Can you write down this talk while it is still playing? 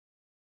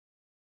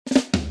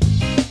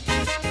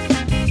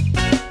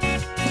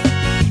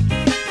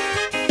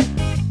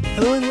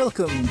Hello and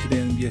welcome to the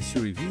MBS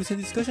Reviews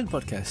and Discussion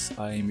Podcast.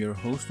 I am your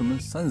host,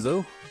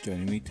 Sanzo.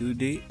 Joining me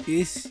today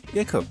is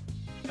Jakob.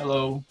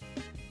 Hello.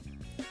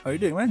 How are you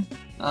doing, man?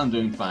 I'm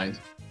doing fine.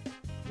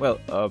 Well,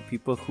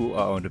 people who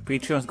are on the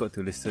Patreons got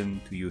to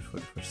listen to you for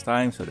the first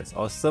time, so that's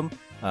awesome.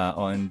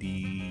 On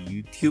the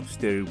YouTubes,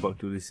 they're about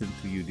to listen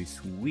to you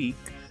this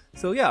week.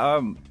 So yeah,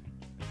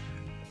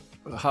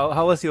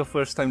 how was your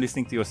first time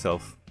listening to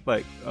yourself?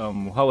 Like,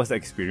 how was the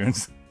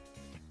experience?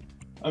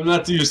 I'm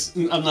not used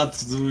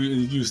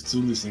to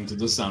listening to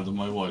the sound of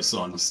my voice,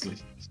 honestly.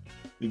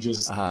 It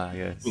just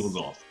pulled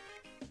off.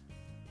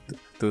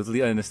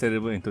 Totally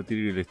understandable and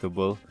totally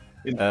relatable.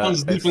 It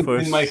sounds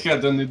different in my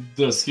head than it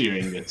does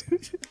hearing it.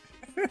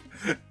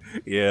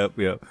 Yep.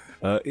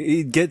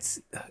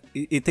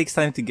 It takes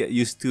time to get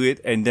used to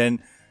it, and then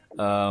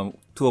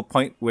to a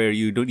point where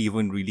you don't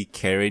even really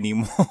care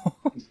anymore.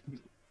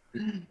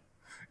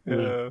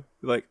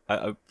 Like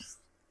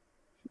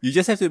you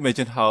just have to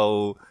imagine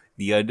how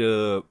the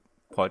other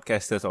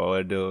podcasters or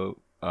other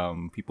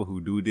people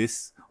who do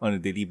this on a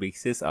daily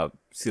basis,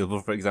 Silver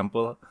for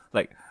example,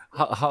 like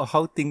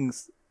how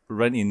things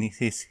run in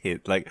his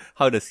head, like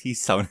how does he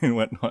sound and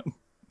whatnot.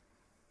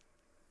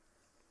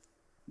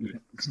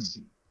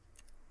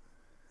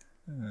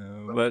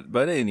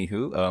 But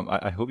anywho,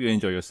 I hope you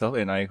enjoy yourself,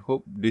 and I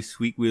hope this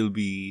week will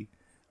be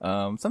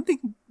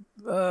something.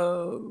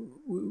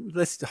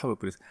 Let's just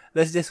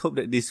hope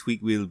that this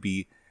week will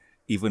be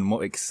even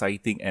more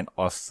exciting and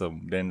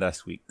awesome than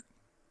last week.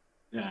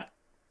 Yeah.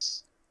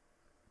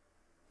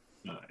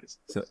 Nice.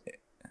 So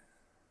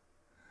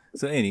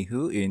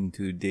anywho, in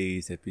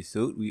today's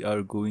episode, we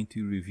are going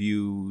to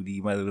review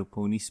the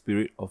MandoPony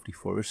Spirit of the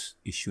Forest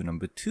issue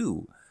number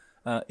 2.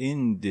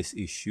 In this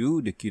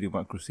issue, the Cutie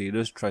Mark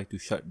Crusaders try to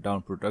shut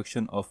down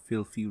production of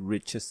Filthy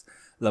Rich's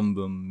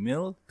lumber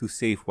mill to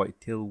save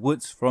Whitetail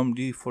Woods from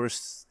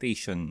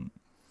deforestation.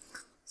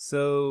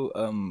 So,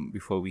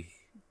 before we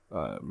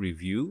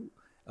review,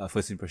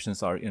 first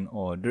impressions are in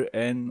order.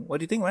 And what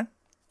do you think, man?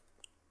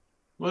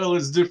 Well,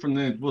 it's different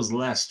than it was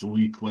last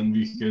week when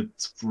we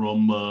hit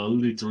from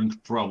littering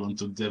problem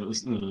to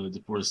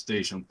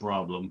deforestation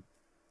problem.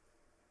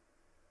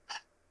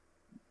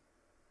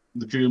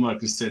 The Cutie Mark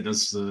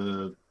Crusaders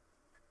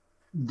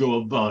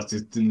go about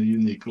it in a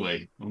unique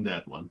way on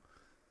that one.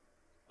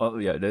 Oh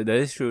yeah, that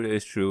is true. That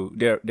is true.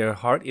 Their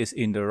heart is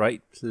in the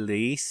right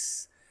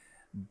place,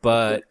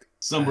 but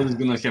somebody's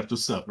gonna have to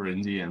suffer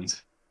in the end.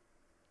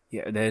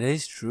 Yeah, that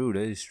is true.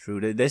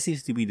 That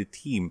seems to be the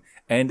theme,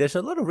 and there's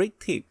a lot of red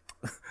tape.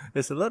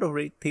 There's a lot of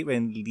red tape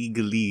and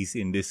legalese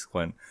in this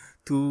one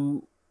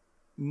to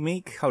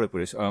make, how to put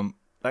this, like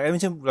I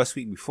mentioned last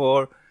week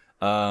before,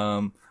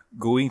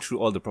 going through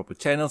all the proper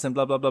channels and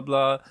blah blah blah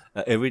blah.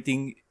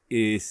 Everything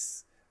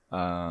is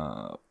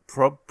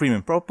prim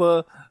and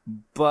proper,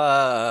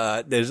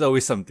 but there's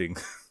always something.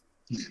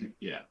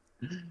 Yeah.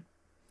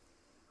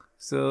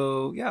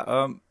 So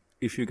yeah,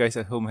 if you guys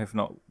at home have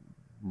not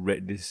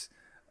read this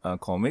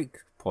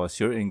comic, pause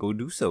here and go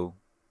do so.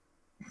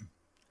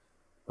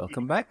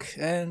 Welcome back,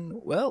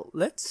 and well,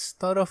 let's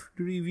start off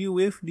the review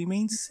with the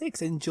main 6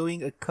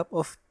 enjoying a cup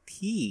of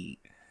tea.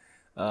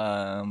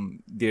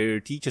 They're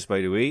teachers,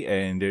 by the way,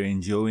 and they're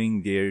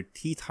enjoying their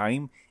tea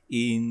time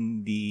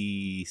in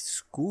the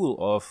School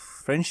of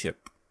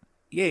Friendship.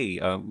 Yay!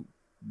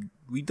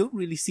 We don't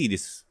really see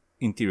this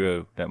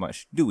interior that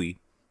much, do we?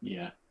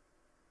 Yeah.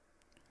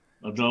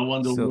 I don't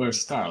wonder where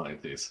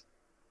Starlight is.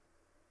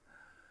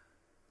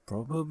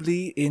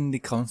 Probably in the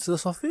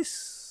council's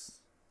office.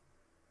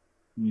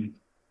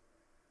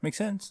 Makes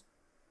sense.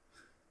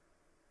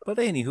 But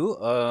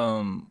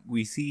anywho,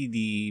 we see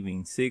the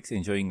main 6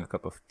 enjoying a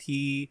cup of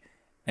tea,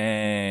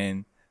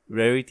 and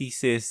Rarity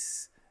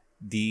says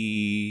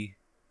the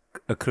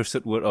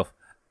accursed word of,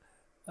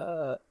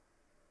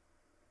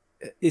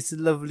 it's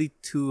lovely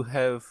to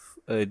have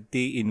a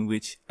day in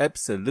which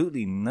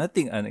absolutely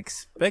nothing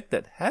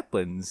unexpected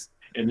happens.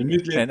 And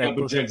immediately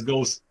Applejack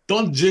goes,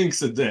 "Don't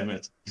jinx it, damn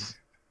it."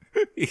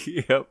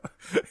 Yep.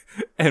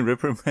 And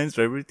reprimands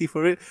Rarity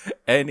for it.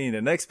 And in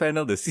the next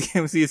panel, the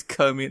CMCs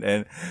come in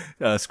and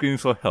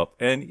screams for help.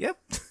 And yep,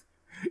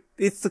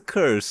 it's a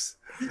curse.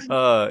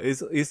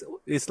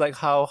 It's like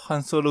how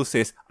Han Solo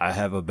says, "I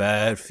have a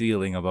bad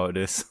feeling about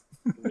this."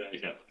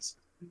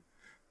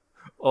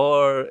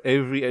 Or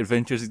every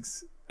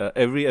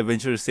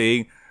adventurer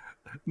saying,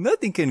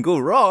 "Nothing can go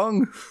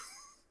wrong."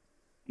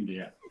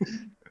 Yeah.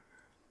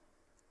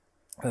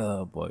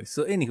 Oh boy.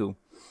 So anywho,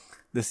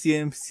 the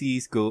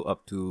CMCs go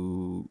up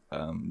to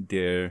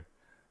their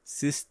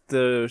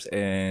sisters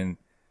and,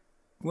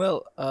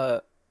 well,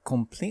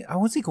 complain. I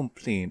won't say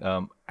complain.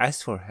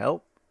 Ask for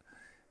help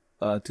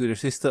to their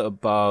sister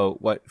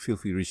about what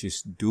Filthy Rich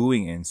is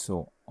doing and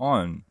so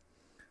on.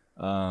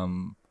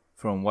 From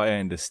what I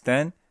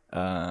understand,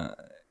 from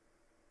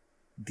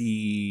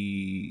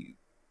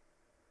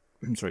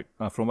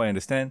what I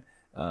understand,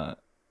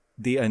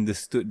 they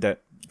understood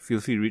that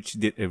Filthy Rich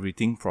did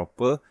everything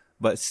proper,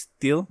 but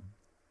still,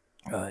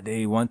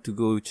 they want to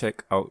go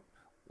check out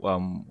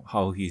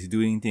how he's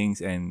doing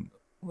things and,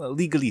 well,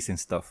 legalese and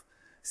stuff.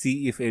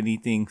 see if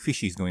anything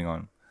fishy is going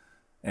on.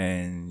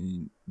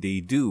 And they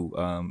do.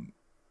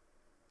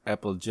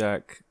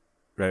 Applejack,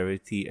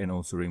 Rarity, and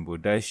also Rainbow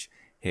Dash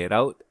head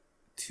out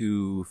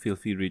to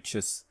Filthy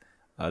Rich's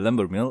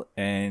lumber mill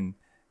and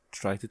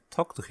try to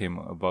talk to him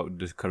about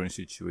the current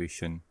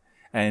situation.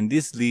 And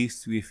this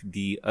leaves with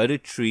the other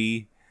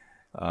three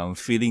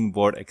feeling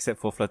bored except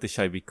for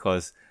Fluttershy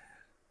because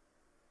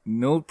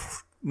no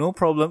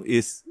problem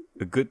is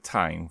a good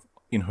time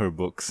in her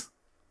books.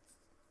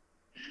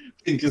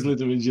 Pink is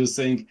literally just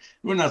saying,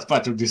 we're not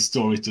part of this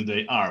story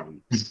today, are we?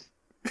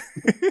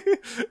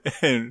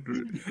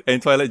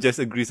 and Twilight just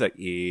agrees like,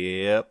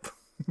 yep.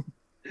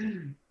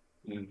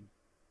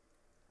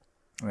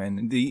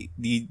 And the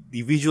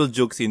visual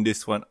jokes in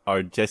this one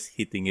are just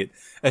hitting it.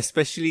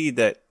 Especially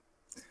that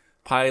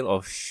pile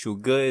of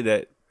sugar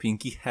that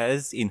Pinky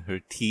has in her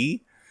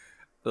tea.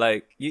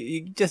 Like,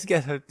 you just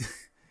get her...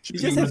 you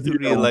just have to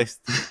realize...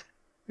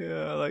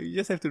 Yeah, like, you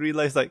just have to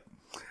realize, like,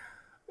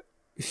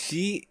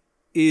 she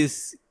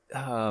is...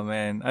 Oh,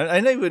 man.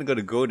 I'm not even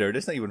gonna go there.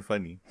 That's not even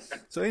funny.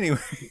 So anyway...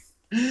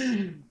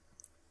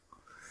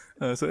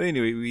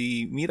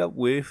 we meet up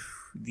with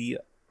the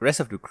rest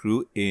of the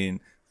crew in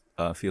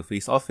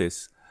Filthy's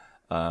office.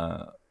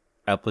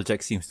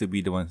 Applejack seems to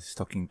be the one who's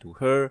talking to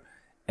her,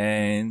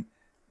 and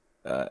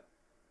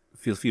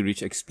Filthy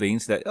Rich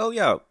explains that, oh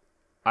yeah,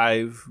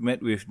 I've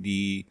met with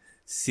the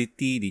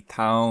city, the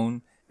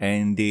town,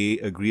 and they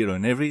agreed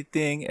on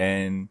everything,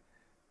 and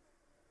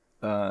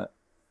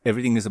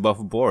everything is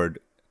above board.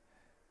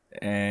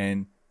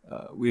 And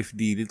with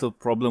the little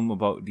problem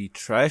about the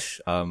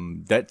trash,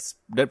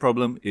 that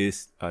problem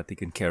is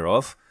taken care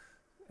of,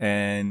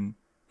 and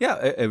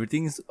yeah,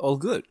 everything's all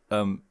good.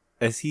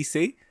 As he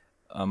say,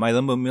 my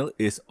lumber mill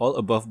is all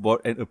above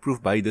board and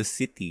approved by the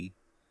city.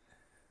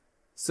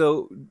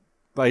 So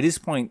by this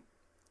point,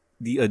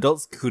 the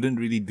adults couldn't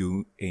really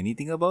do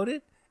anything about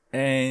it,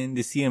 and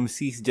the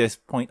CMCs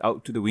just point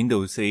out to the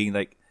window saying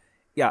like,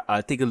 yeah,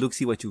 take a look,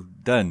 see what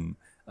you've done.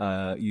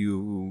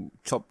 You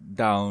chopped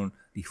down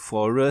the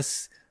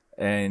forest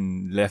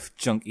and left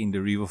junk in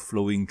the river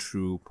flowing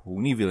through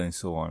Ponyville and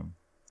so on.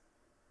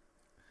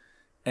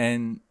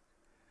 And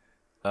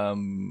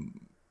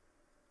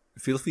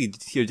Filthy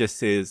here just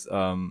says,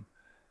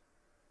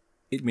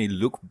 it may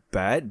look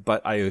bad,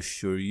 but I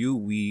assure you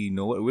we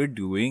know what we're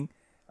doing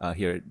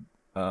here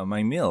at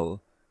my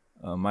mill.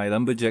 My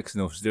lumberjacks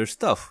knows their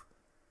stuff,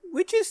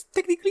 which is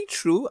technically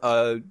true.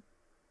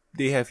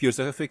 They have years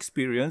of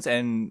experience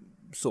and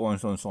so on,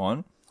 so on, so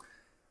on.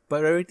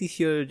 But Rarity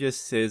here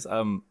just says,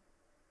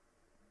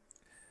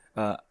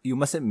 you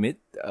must admit,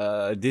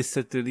 this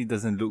certainly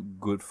doesn't look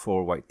good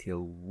for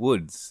Whitetail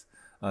Woods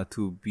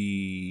to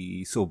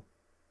be so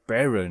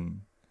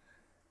barren.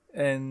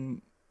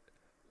 And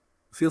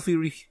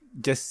Filthy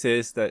just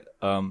says that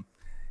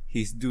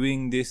he's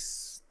doing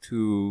this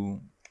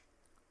to...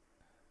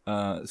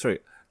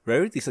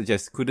 Rarity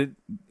suggests, couldn't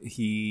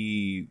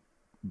he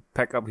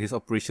pack up his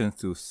operations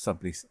to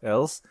someplace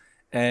else?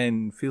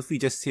 And Filthy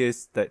just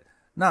says that,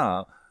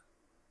 nah,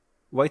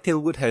 Whitetail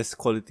Wood has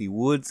quality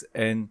woods,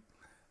 and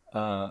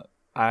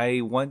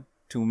I want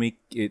to make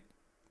it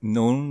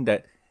known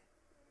that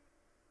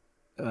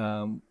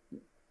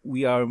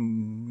we're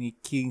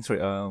making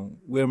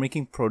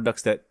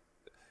products that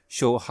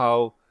show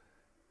how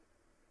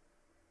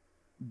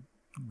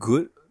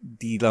good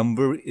the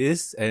lumber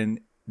is and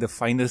the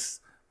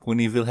finest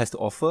Ponyville has to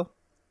offer,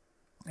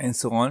 and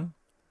so on.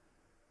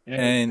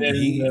 And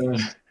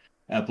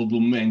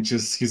Applebloom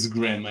mentions his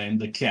grandma in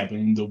the cabin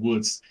in the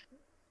woods.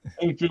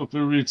 And Filthy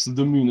Rich's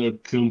demeanor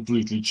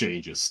completely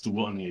changes to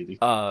 180.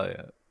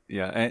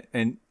 Yeah.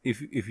 And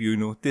if you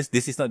notice,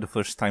 this is not the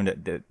first time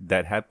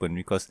that happened,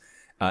 because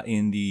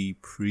in the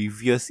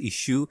previous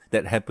issue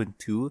that happened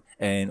too,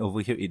 and over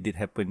here it did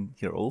happen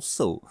here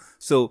also.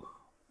 So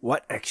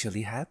what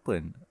actually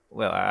happened?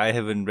 Well, I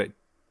haven't read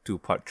to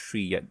part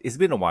 3 yet. It's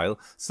been a while,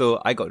 so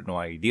I got no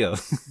idea.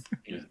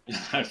 Yeah,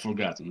 I've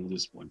forgotten at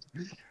this point.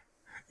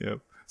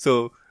 Yep.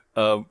 So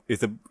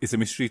it's a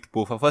mystery to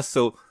both of us.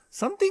 So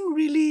something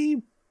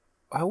really,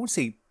 I won't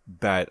say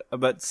bad,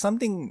 but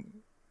something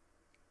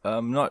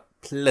not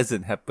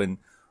pleasant happened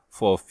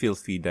for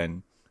Filthy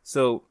then.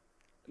 So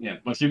yeah,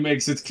 but he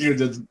makes it clear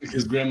that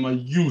his grandma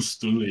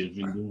used to live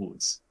in the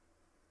woods.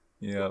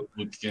 Yeah,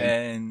 So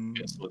and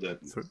guess what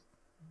that means.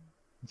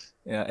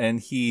 Yeah, and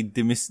he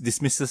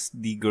dismisses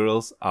the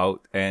girls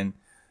out and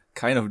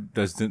kind of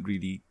doesn't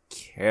really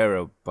care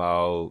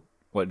about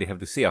what they have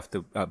to say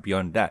after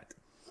beyond that.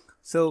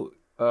 So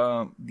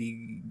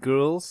the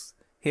girls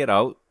head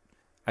out,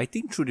 I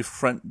think through the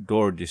front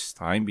door this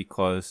time,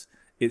 because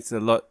it's a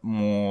lot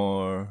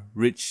more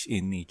rich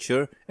in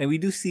nature, and we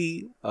do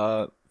see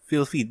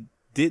Filthy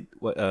did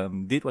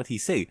what he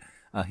said.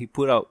 He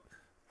put out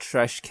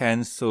trash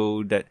cans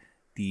so that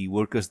the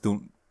workers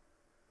don't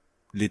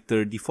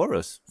litter the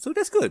forest. So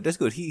that's good. That's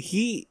good.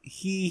 He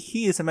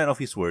is a man of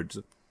his words.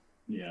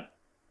 Yeah,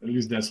 at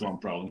least that's one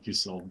problem he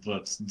solved,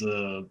 but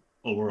the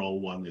overall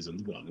one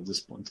isn't gone at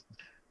this point.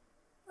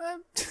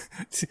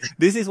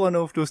 This is one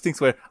of those things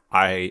where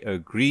I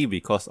agree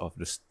because of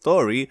the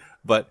story,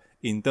 but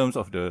in terms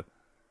of the,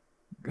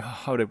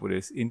 how do I put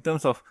this? In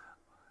terms of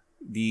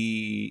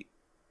this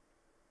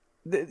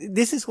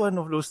is one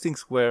of those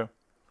things where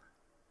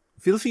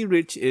Filthy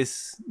Rich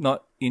is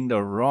not in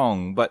the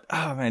wrong, but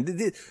man,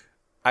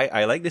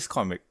 I like this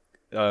comic.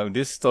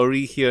 This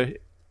story here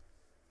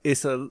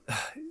is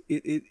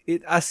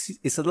it asks,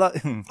 it's a lot.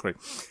 Correct.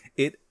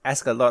 It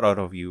asks a lot out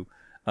of you.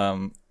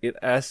 It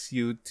asks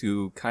you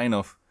to kind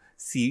of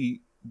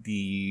see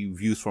the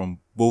views from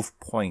both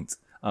points.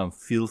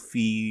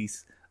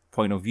 Filthy's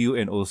point of view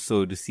and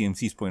also the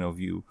CMC's point of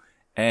view.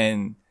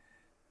 And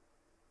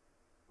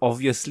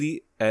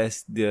obviously,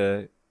 as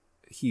the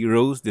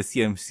heroes, the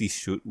CMC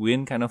should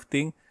win kind of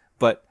thing.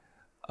 But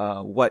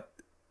what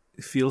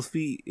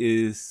Filthy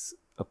is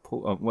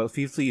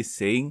Filthy is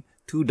saying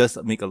too does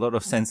make a lot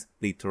of sense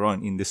later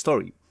on in the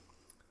story.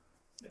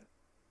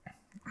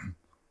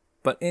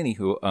 But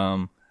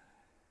anywho,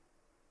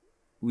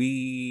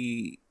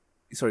 the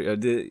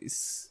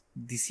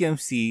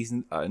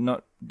CMCs are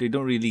not, they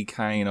don't really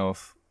kind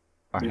of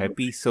are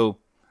happy. So,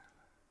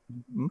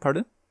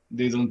 pardon?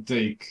 They don't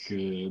take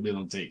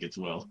it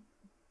well.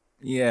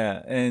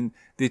 Yeah, and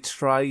they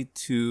try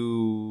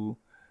to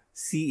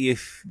see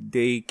if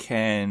they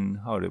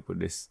can, how do I put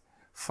this,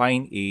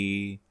 find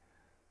a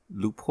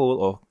loophole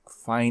or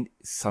find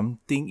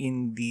something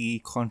in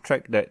the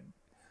contract that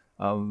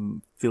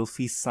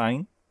Filthy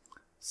signed.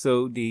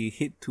 So they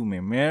hit to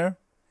Mermer,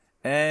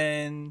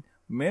 and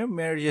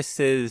Mermer just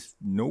says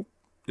nope.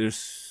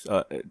 There's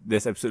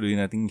absolutely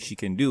nothing she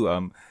can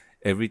do.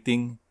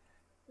 Everything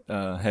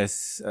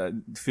has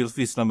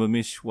Filthy's Slumber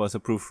Mish was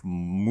approved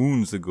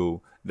moons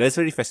ago. That's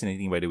very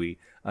fascinating, by the way.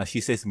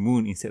 She says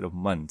moon instead of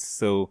months.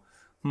 So,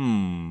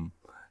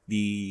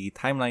 the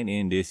timeline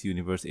in this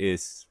universe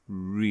is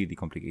really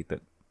complicated.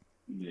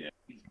 Yeah,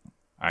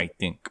 I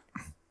think.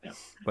 Yeah.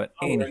 But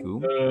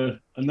anywho,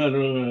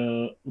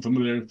 another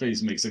familiar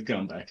face makes a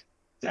comeback.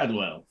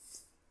 Tadwell.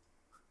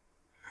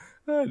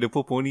 The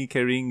Poponi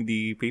carrying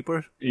the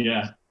paper.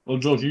 Yeah,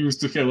 although he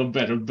used to have a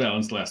better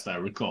balance last I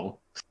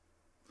recall.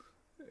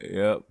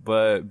 Yeah,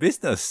 but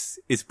business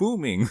is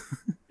booming.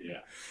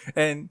 Yeah.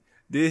 And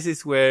this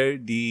is where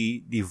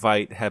the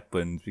divide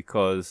happens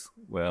because,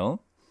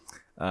 well,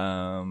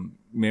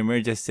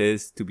 Mermer just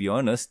says, to be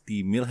honest,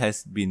 the mill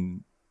has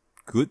been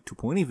good to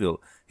Ponyville.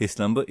 His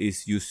lumber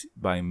is used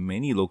by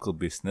many local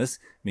business,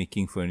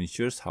 making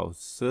furnitures,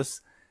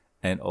 houses,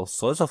 and all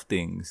sorts of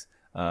things.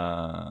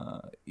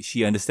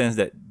 She understands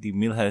that the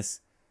mill is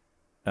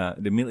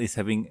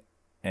having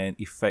an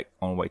effect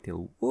on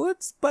Whitetail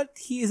Woods, but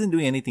he isn't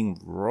doing anything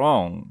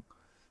wrong.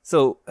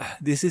 So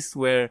this is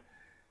where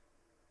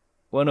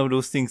one of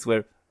those things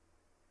where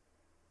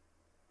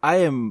I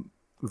am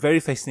very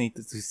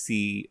fascinated to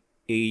see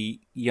a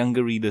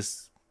younger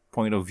reader's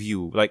point of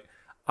view. Like,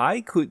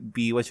 I could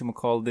be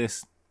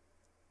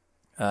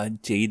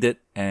jaded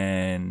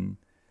and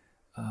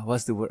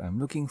what's the word I'm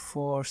looking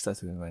for?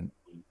 Starts with an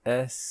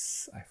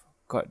S. I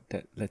forgot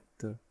that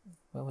letter.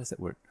 What was that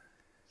word?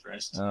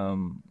 Stressed.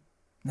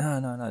 No,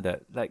 not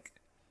that. Like,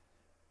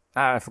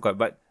 I forgot.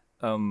 But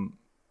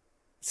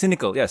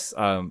cynical. Yes.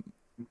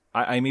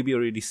 I may be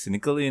already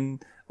cynical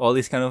in all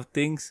these kind of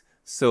things.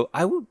 So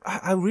I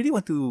really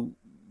want to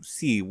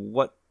see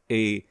what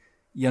a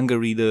younger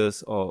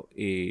reader's point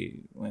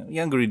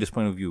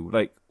of view.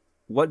 Like,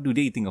 what do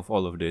they think of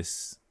all of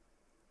this?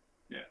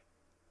 Yeah.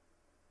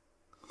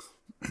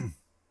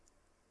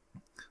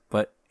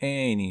 But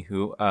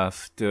anywho,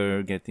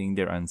 after getting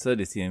their answer,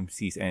 the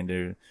CMCs and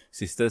their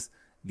sisters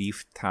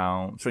leave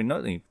town. Sorry,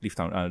 not leave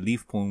town.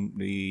 Leave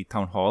the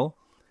town hall.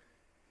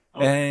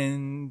 Oh,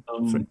 and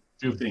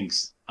few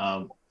things.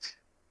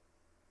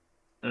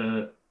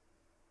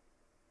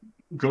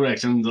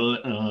 Correction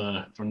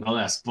from the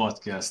last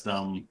podcast.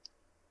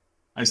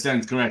 I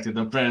stand corrected.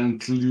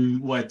 Apparently,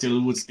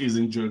 Whitetail Woods is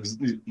in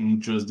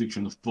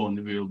jurisdiction of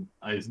Ponyville.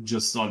 I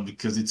just thought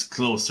because it's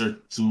closer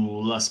to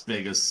Las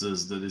Vegas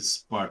that it's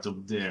part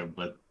of there,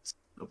 but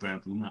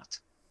apparently not.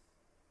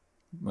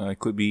 It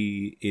could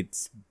be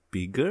it's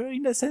bigger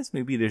in that sense.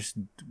 Maybe there's.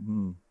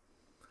 I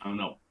don't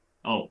know.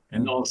 Oh,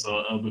 and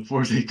also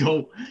before they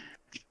go,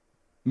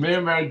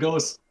 Mermer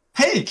goes,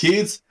 "Hey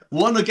kids,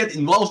 want to get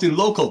involved in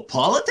local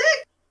politics?"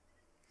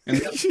 And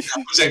that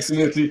was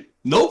accidentally,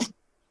 nope.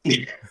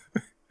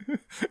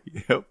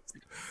 Yep.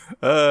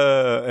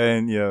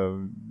 And yeah,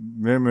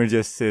 Mermer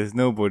just says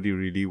nobody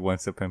really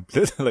wants a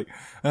pamphlet. Like,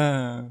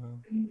 but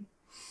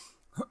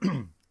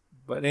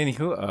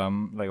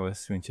anywho, like I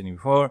was mentioning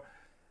before,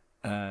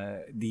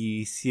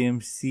 the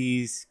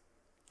CMCs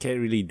can't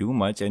really do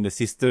much, and the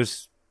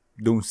sisters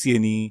don't see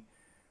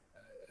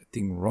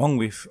anything wrong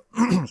with.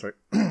 Sorry.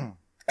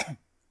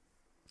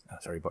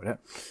 Sorry about that.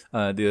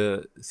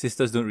 The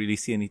sisters don't really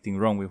see anything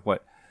wrong with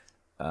what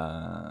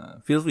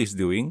Filthy is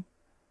doing.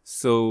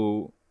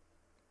 So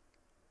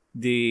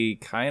they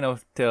kind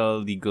of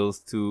tell the girls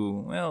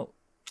to, well,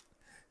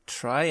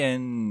 try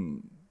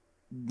and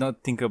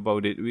not think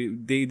about it.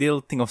 They'll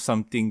think of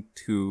something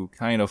to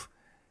kind of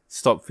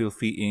stop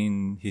Filthy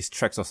in his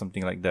tracks or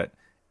something like that.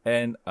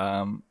 And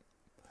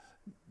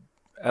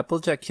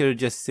Applejack here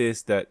just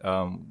says that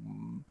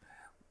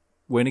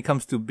when it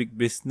comes to big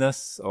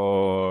business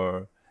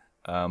or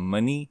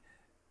money,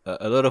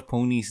 a lot of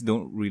ponies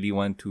don't really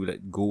want to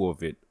let go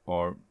of it,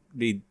 or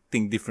they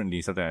think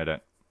differently, something like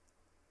that.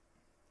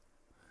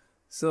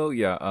 So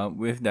yeah,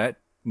 with that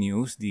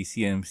news, the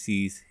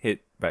CMCs head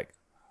back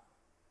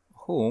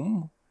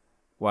home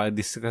while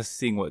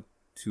discussing what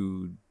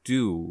to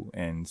do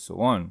and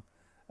so on.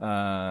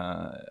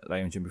 Like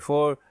I mentioned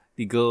before,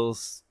 the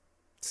girls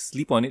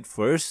sleep on it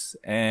first,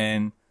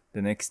 and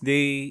the next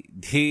day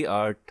they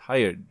are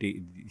tired.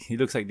 It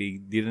looks like they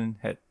didn't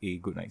have a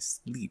good night's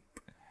sleep.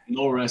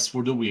 No rest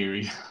for the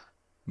weary.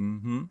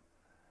 Mm-hmm.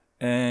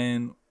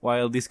 And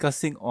while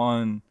discussing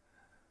on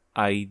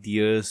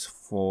ideas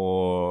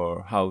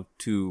for how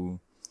to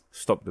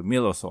stop the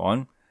mill or so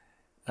on,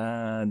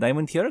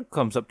 Diamond Tiara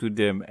comes up to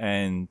them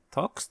and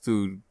talks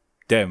to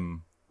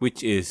them,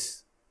 which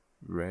is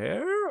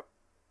rare.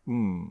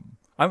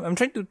 I'm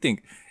trying to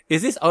think.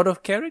 Is this out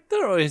of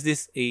character or is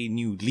this a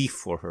new leaf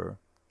for her?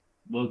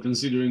 Well,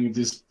 considering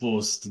this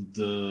post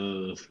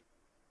the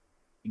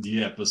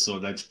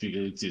episode, I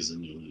figure it is a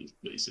new leaf,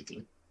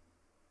 basically.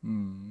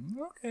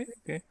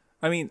 Okay.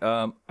 I mean,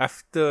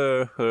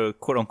 after her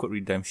quote-unquote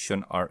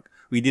redemption arc,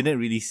 we didn't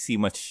really see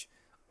much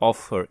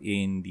of her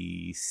in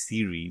the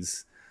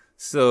series.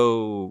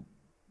 So...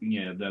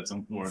 yeah, that's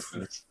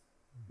unfortunate.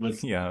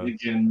 But yeah.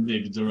 Again,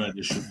 maybe the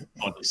writer should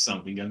thought of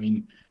something. I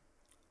mean,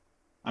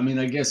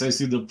 I guess I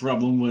see the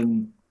problem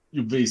when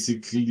you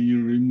basically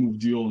remove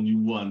the only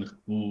one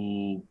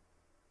who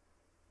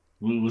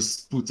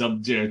was put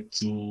up there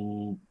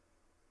to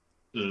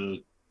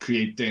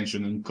create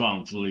tension and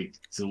conflict.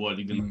 So what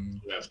are you gonna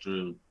do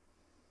after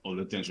all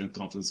the tension and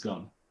conflict is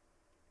gone?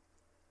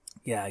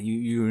 Yeah,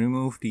 you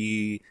remove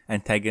the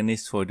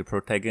antagonist for the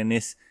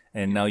protagonist,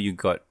 and now you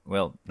got,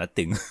 well,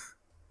 nothing.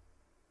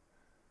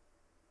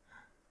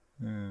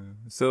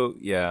 So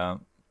yeah,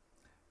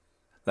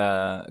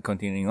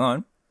 continuing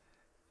on,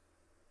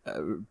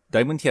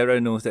 Diamond Tiara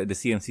knows that the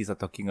CMCs are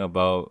talking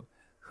about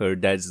her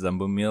dad's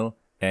lumber mill,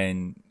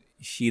 and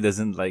she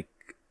doesn't like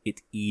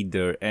it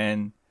either.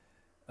 And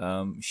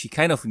she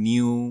kind of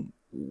knew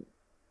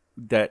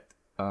that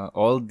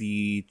all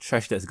the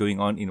trash that's going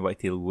on in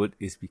Whitetail Wood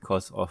is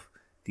because of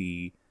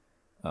the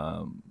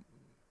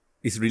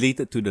is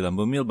related to the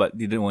lumber mill, but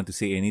didn't want to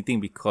say anything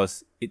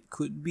because it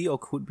could be or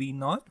could be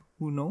not.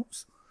 Who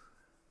knows?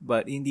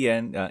 But in the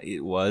end,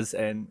 it was,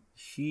 and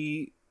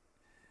she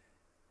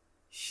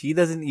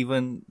doesn't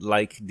even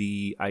like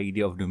the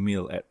idea of the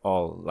mill at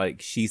all. Like,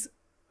 she's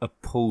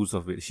opposed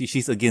of it.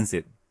 She's against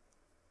it.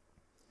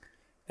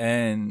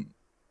 And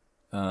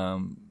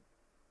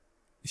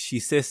she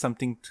says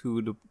something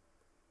to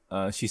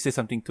a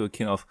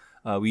kin of,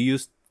 we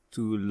used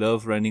to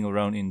love running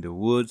around in the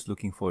woods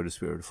looking for the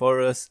spirit of the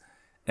forest,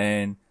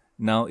 and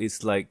now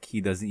it's like he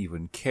doesn't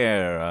even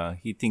care.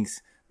 He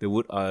thinks the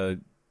wood are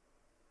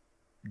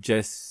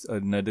just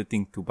another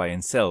thing to buy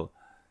and sell.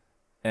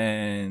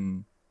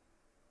 And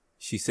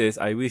she says,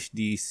 I wish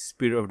the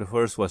spirit of the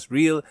forest was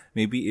real.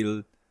 Maybe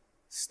it'll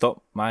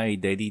stop my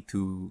daddy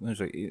to...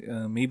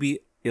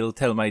 maybe it'll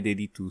tell my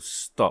daddy to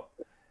stop.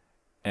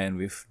 And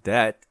with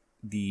that,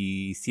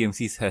 the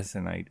CMCs has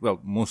an idea. Well,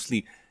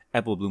 mostly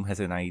Apple Bloom has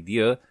an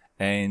idea,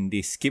 and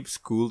they skip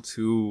school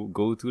to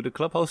go to the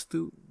clubhouse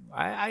to...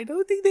 I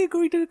don't think they're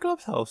going to the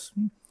clubhouse.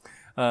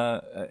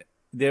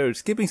 They're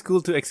skipping school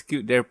to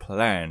execute their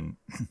plan.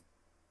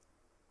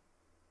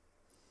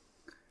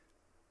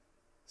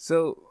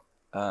 So,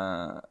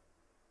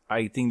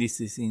 I think this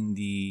is in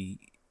the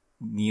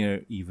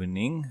near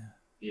evening.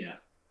 Yeah.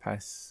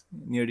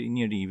 Near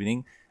the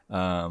evening.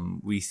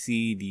 We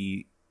see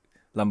the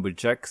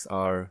lumberjacks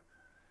are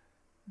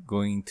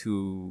going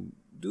to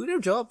do their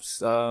jobs.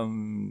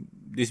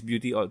 This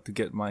beauty ought to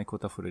get my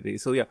quota for the day.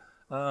 So yeah,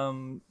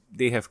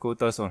 they have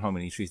quotas on how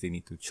many trees they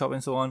need to chop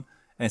and so on.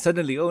 And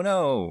suddenly, oh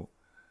no,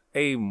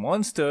 a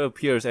monster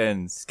appears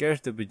and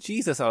scares the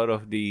bejesus out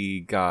of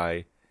the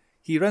guy.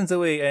 He runs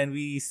away, and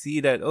we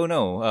see that, oh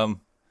no,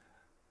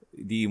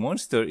 the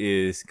monster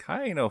is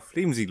kind of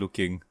flimsy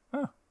looking.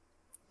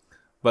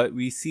 But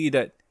we see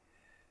that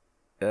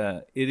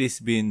it has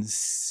been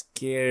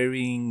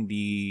scaring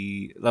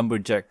the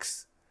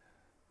lumberjacks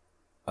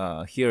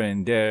here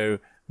and there,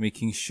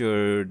 making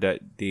sure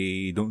that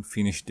they don't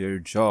finish their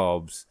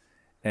jobs.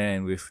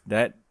 And with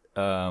that,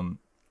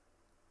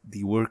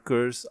 the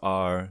workers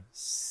are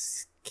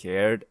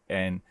scared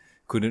and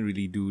couldn't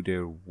really do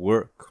their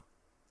work.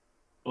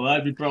 Well,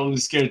 I'd be probably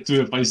scared too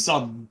if I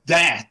saw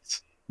that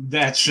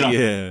shot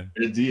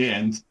at the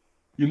end.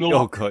 You know?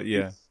 Oh god,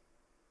 yeah.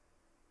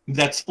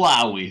 That's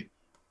Flowey.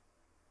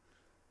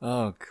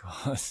 Oh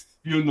god.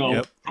 You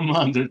know, from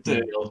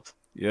Undertale.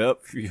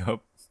 Yep.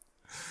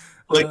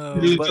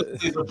 Like,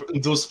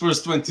 just those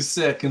first 20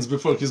 seconds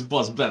before his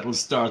boss battle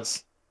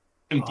starts,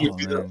 and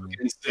put it up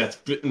against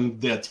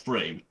that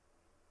frame.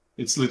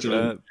 It's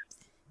literally...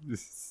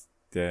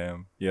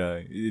 damn. Yeah.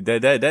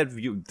 That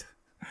view...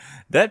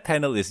 That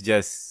panel is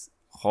just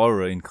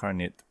horror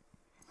incarnate.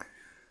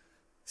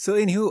 So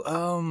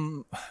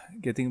anywho,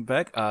 getting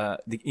back,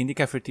 in the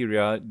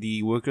cafeteria,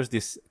 the workers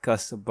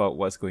discuss about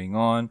what's going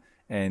on,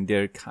 and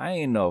they're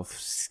kind of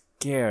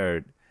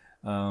scared.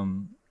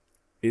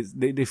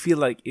 They feel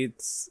like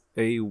it's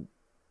a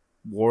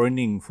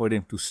warning for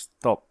them to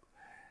stop,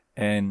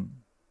 and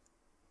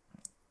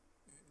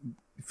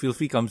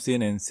Filthy comes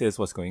in and says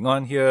what's going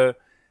on here,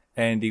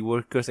 and the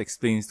workers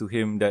explains to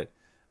him that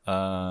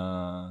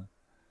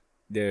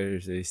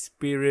there's a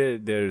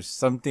spirit, there's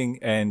something,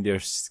 and they're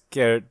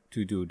scared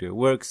to do their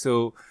work,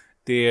 so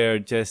they're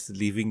just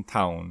leaving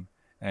town.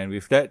 And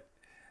with that,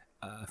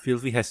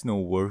 Filthy has no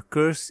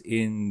workers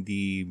in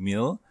the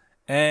mill,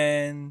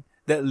 and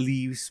that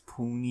leaves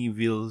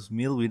Ponyville's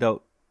mill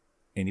without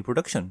any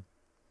production.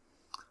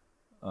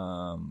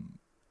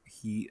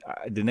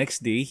 The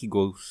next day he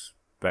goes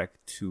back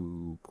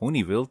to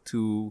Ponyville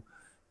to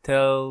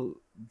tell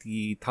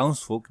the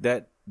townsfolk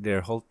that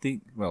they're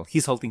halting. Well,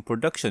 he's halting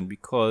production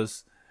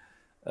because,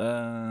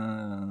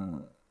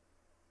 there's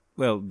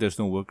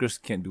no workers,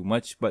 can't do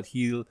much, but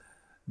he'll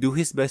do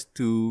his best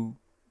to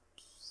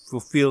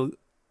fulfill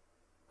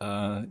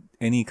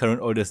any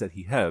current orders that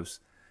he has.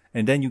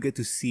 And then you get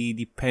to see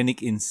the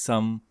panic in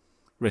some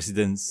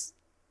residents.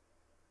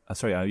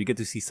 You get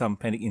to see some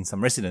panic in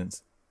some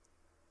residents.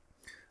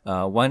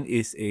 One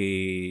is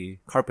a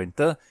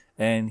carpenter,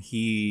 and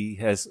he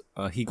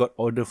got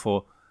order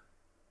for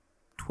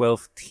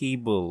 12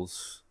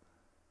 tables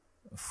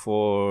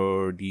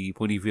for the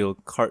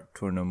Ponyville card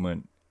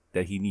tournament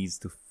that he needs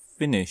to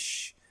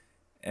finish.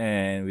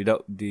 And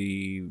without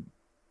any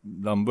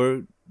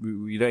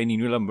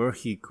new lumber,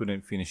 he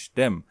couldn't finish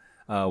them.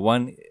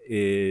 One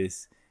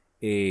is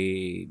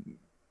a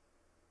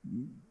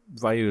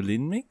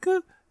violin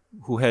maker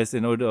who has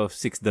an order of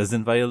 6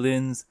 dozen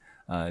violins.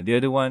 The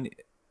other one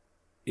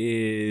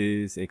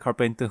is a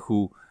carpenter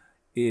who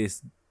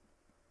is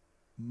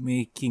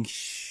making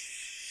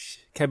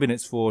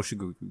cabinets for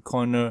Sugar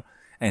Corner,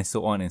 and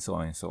so on and so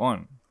on and so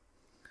on.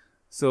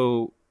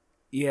 So,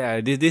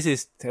 yeah, this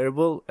is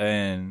terrible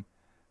and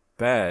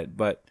bad,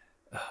 but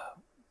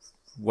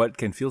what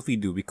can Filthy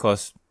do?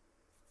 Because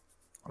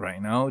right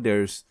now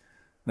there's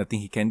nothing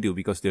he can do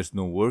because there's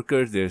no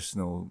workers, there's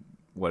no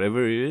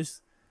whatever it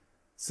is.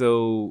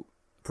 So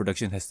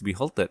production has to be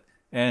halted.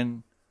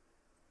 And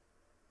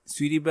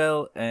Sweetie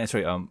Belle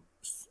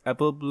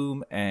Apple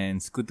Bloom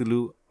and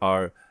Scootaloo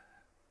are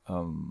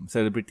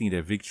celebrating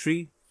their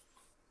victory,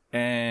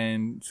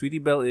 and Sweetie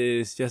Belle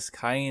is just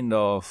kind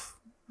of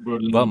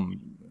bummed.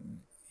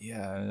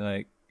 Yeah,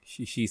 like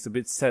she's a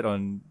bit sad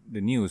on the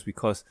news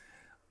because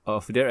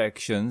of their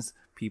actions.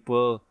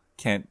 People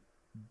can't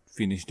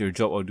finish their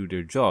job or do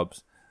their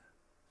jobs.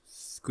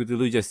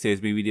 Scootaloo just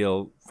says maybe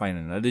they'll find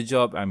another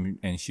job, and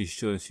she's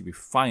sure she'll be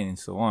fine, and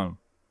so on.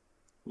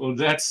 Well,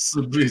 that's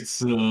a bit,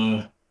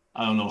 I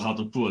don't know how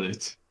to put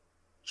it,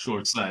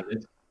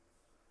 short-sighted.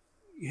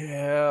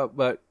 Yeah,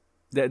 but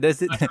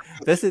that's it.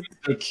 That's it.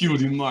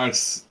 Cutie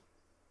Marks.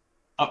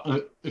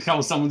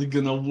 How's somebody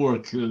gonna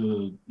work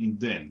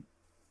then?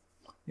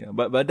 Yeah,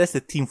 but that's the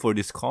theme for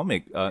this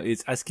comic.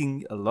 It's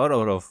asking a lot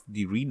of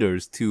the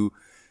readers to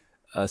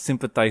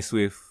sympathize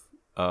with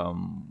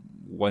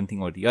one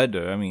thing or the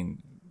other. I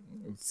mean,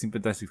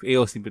 sympathize with A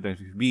or sympathize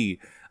with B.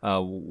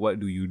 What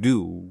do you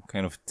do?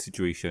 Kind of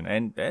situation,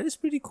 and that is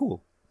pretty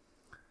cool.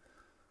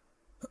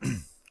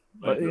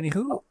 But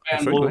anywho,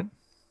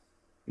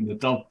 in the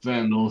top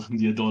panel,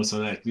 the adults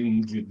are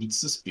acting a bit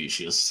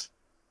suspicious.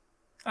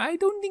 I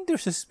don't think they're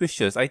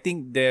suspicious. I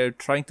think they're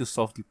trying to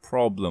solve the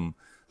problem.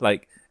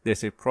 Like,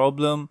 there's a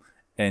problem,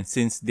 and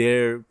since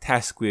they're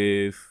tasked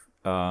with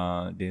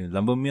the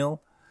lumber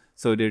mill,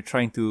 so they're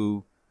trying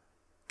to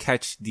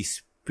catch the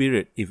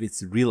spirit, if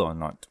it's real or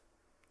not.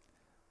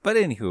 But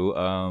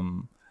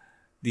anywho,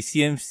 the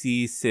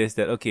CMC says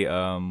that, okay,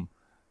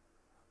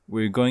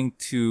 we're going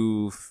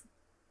to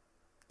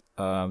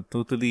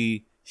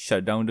totally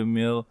shut down the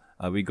mill.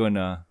 We're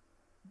gonna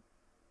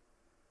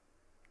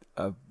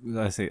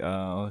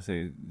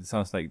it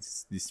sounds like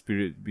the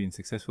spirit being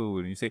successful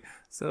when you say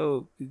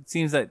so. It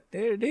seems that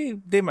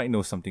they might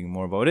know something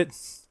more about it.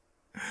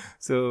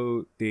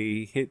 So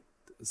they hit.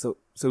 So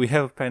we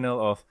have a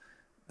panel of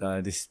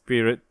the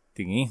spirit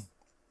thingy,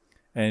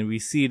 and we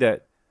see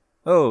that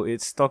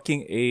it's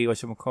stalking a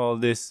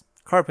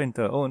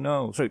carpenter. Oh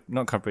no, sorry,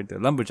 not carpenter,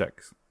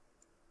 lumberjack.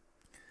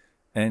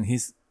 And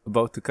he's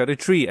about to cut a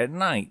tree at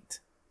night.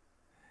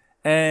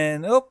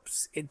 And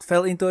oops, it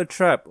fell into a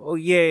trap. Oh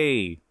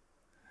yay!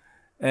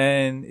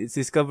 And it's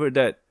discovered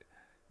that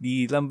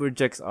the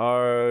lumberjacks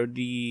are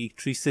the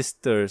three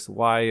sisters,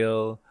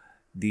 while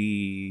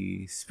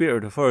the spirit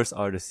of the forest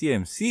are the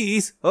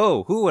CMCs.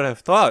 Oh, who would have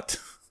thought?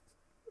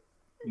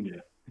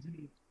 Yeah.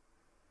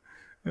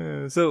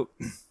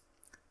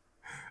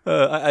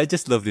 I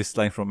just love this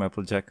line from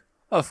Applejack.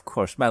 Of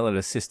course, my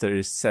little sister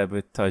is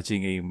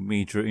sabotaging a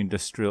major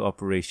industrial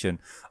operation.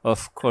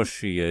 Of course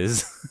she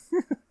is.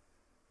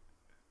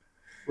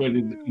 Well,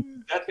 did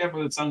that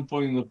happen at some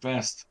point in the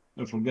past?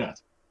 I forgot.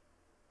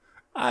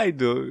 I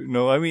don't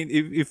know. I mean,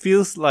 it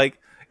feels like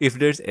if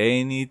there's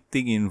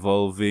anything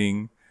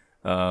involving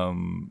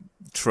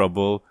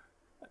trouble,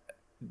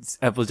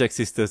 Applejack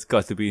sisters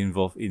got to be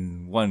involved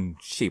in one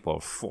shape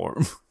or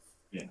form.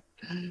 Yeah.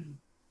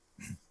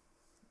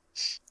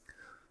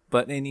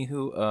 But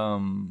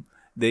anywho,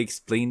 they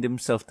explain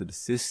themselves to the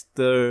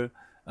sister.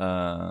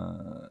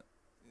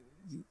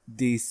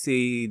 They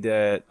say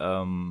that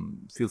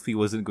Filthy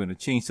wasn't going to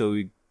change, so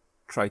we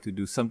try to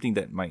do something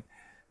that might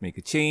make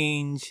a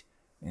change,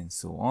 and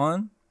so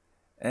on.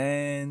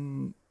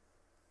 And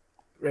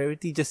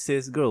Rarity just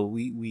says, "Girl,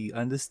 we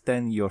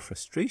understand your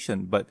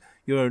frustration, but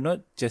you're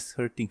not just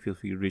hurting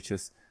Filthy Rich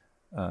with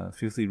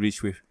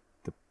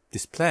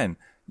this plan.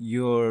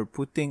 You're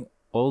putting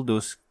all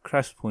those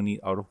Craft Pony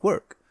out of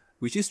work,"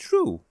 which is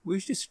true.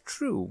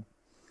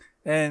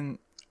 And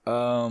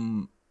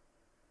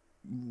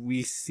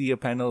we see a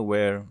panel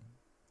where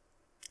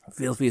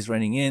Filthy is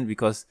running in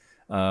because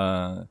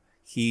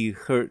he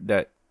heard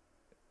that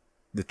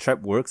the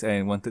trap works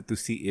and wanted to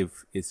see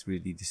if it's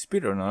really the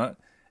spirit or not,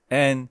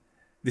 and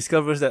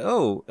discovers that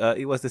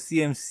it was the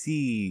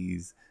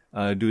CMCs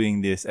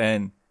doing this,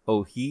 and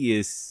he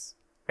is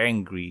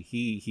angry.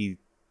 He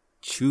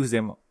chews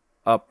them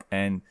up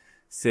and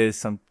says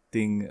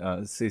something.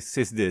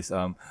 Says this.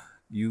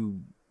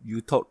 You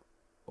thought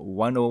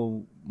one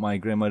of my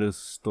grandmother's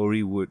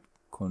story would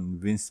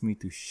convince me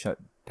to shut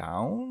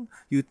down?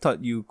 You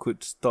thought you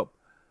could stop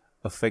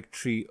a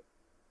factory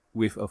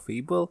with a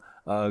fable?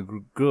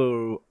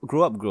 Grow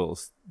up,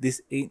 girls.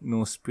 This ain't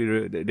no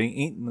spirit.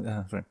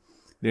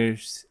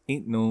 There's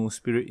ain't no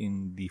spirit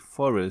in the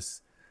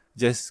forest.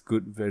 Just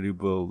good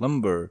valuable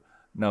lumber.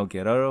 Now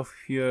get out of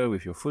here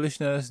with your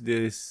foolishness.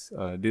 That's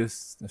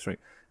right.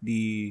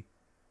 The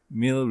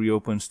mill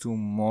reopens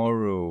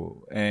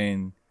tomorrow,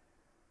 and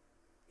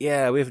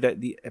with that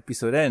the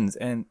episode ends.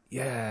 And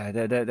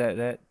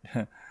that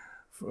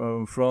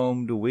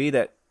from the way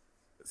that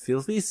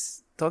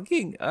Filthy's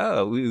talking,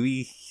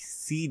 we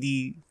see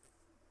the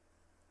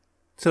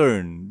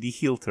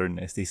heel turn,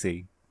 as they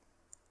say.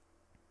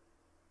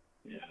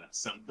 Yeah,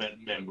 some bad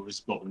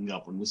memories bubbling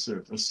up on the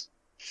surface.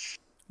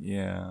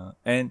 Yeah,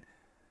 and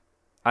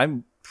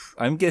I'm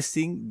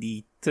guessing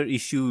the third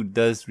issue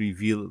does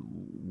reveal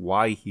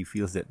why he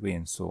feels that way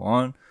and so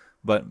on.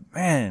 But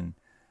man,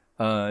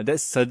 that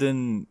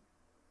sudden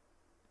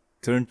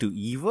turn to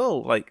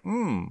evil, like,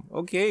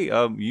 okay,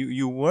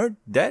 you weren't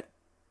that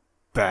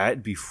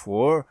bad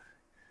before,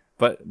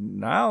 but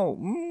now,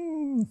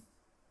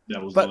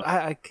 That was. But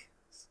I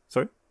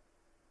sorry.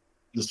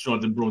 The straw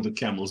that broke the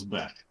camel's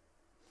back.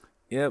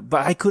 Yeah,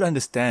 but I could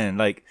understand.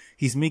 Like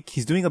he's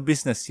doing a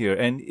business here,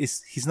 and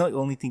he's not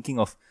only thinking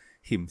of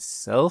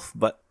himself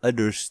but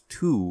others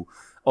too.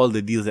 All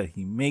the deals that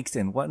he makes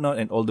and whatnot,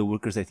 and all the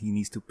workers that he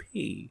needs to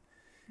pay,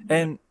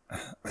 and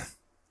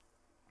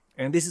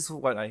this is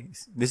what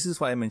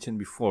I mentioned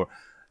before.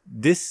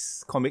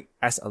 This comic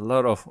asks a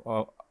lot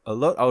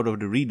out of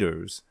the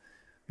readers,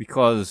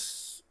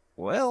 because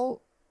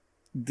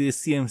the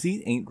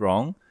CMC ain't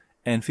wrong,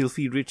 and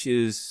Filthy Rich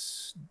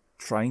is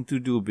trying to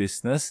do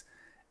business,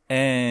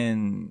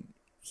 and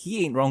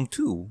he ain't wrong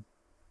too.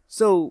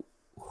 So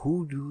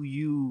who do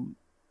you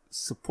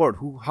support?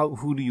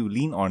 Who do you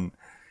lean on?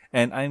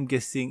 And I'm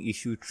guessing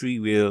issue 3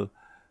 will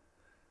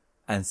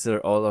answer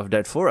all of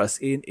that for us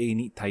in a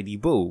neat, tidy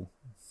bow.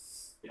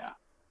 Yeah.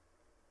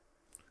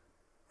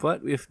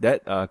 But with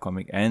that,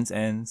 comic ends,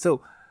 and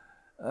so,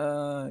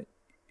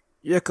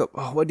 Jakob,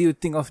 what do you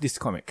think of this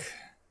comic?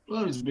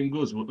 Well, it's been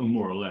good,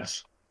 more or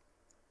less.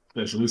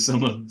 Especially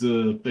some of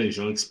the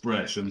facial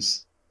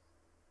expressions.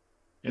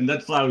 And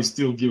that flower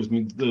still gives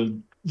me the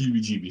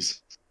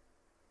heebie-jeebies.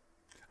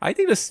 I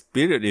think the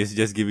spirit is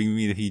just giving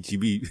me the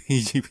heebie.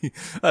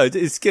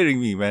 It's scaring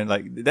me, man.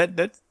 Like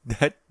that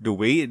the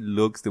way it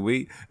looks, the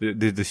way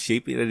the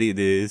shape that it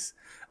is.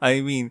 I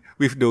mean,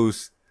 with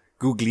those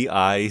googly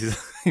eyes.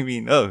 I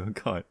mean, oh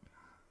god.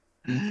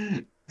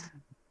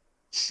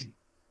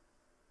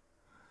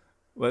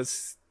 But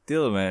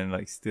still, man,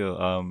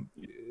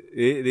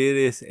 it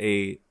is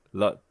a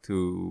lot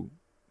to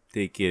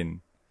take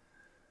in.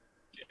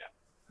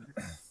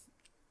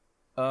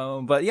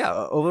 But yeah,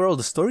 overall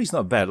the story is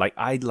not bad. Like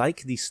I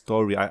like the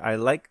story. I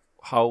like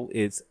how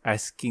it's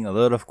asking a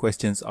lot of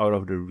questions out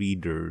of the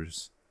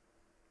readers.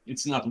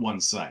 It's not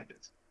one-sided.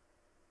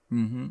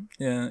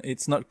 Yeah,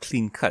 it's not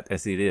clean cut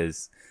as it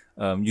is.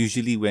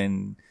 Usually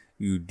when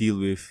you deal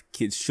with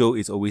kids show,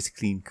 it's always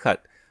clean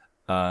cut.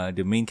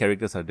 The main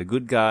characters are the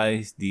good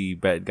guys, the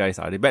bad guys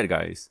are the bad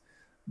guys.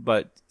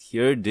 But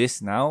here,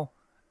 now,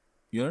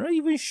 you're not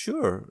even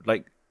sure.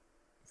 Like,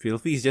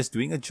 Filthy is just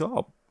doing a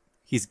job.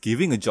 He's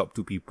giving a job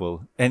to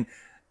people. And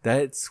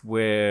that's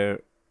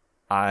where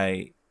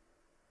I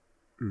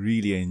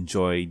really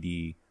enjoy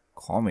the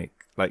comic.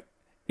 Like,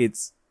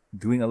 it's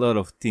doing a lot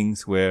of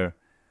things where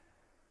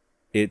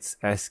it's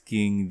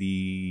asking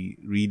the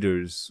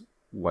readers,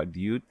 what do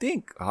you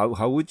think?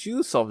 How would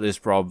you solve this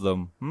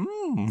problem?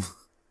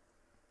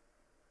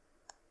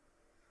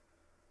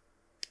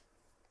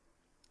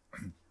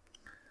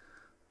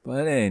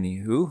 But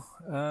anywho,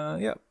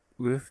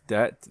 with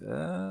that,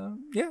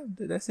 yeah,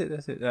 that's it.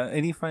 That's it.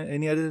 Any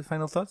other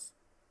final thoughts,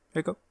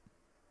 Jacob?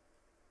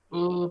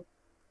 No,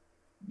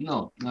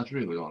 not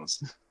really,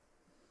 honestly.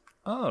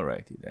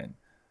 Alrighty then.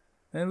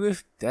 And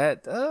with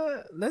that,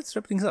 let's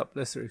wrap things up.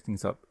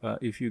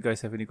 If you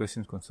guys have any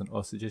questions, concerns,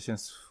 or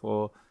suggestions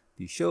for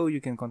the show, you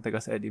can contact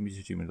us at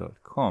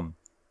mbs@gmail.com.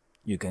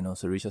 You can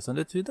also reach us on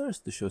the Twitters.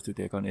 The show's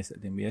Twitter account is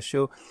at the MBS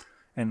Show,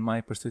 and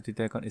my personal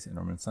Twitter account is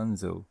Norman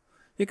Sanzo.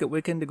 Jacob,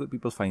 where can the good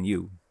people find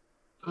you?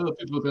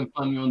 People can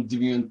find me on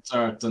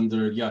DeviantArt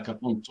under Jakob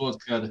Fon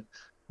Torkar,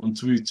 on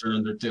Twitter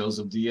under Tales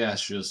of the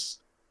Ashes,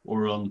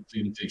 or on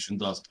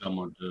filmfiction.com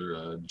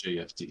under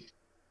JFT.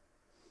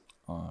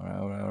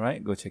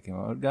 Alright. Go check him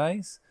out,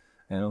 guys.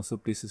 And also,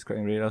 please subscribe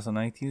and rate us on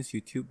iTunes,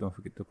 YouTube. Don't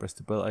forget to press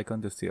the bell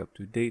icon to stay up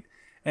to date.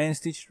 And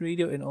Stitch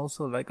Radio, and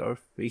also like our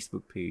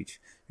Facebook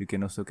page. You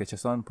can also catch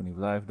us on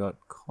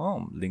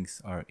ponylive.com. Links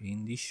are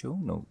in the show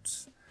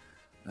notes.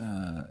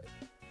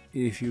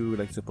 If you would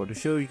like to support the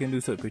show, you can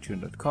do so at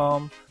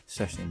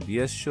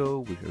patreon.com/MBS show.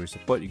 With every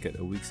support, you get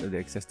a week's early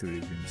access to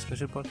reviewing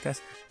special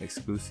podcasts,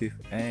 exclusive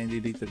and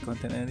deleted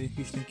content, and a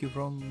huge thank you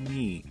from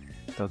me.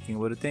 Talking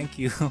about a thank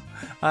you,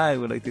 I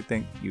would like to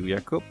thank you,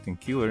 Jakob.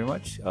 Thank you very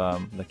much.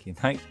 Lucky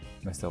Night,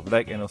 myself,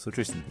 and also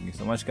Tristan. Thank you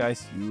so much,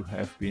 guys. You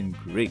have been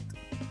great.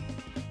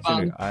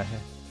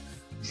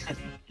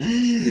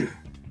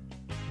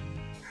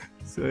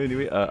 So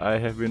anyway, I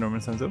have been Norman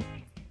Sanzo.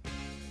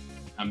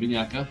 I'm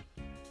Binyaka.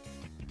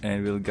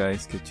 And we'll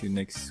guys catch you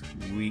next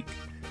week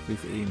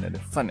with another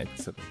fun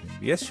episode of the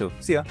MBS Show.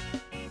 See ya.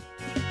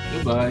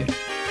 Goodbye.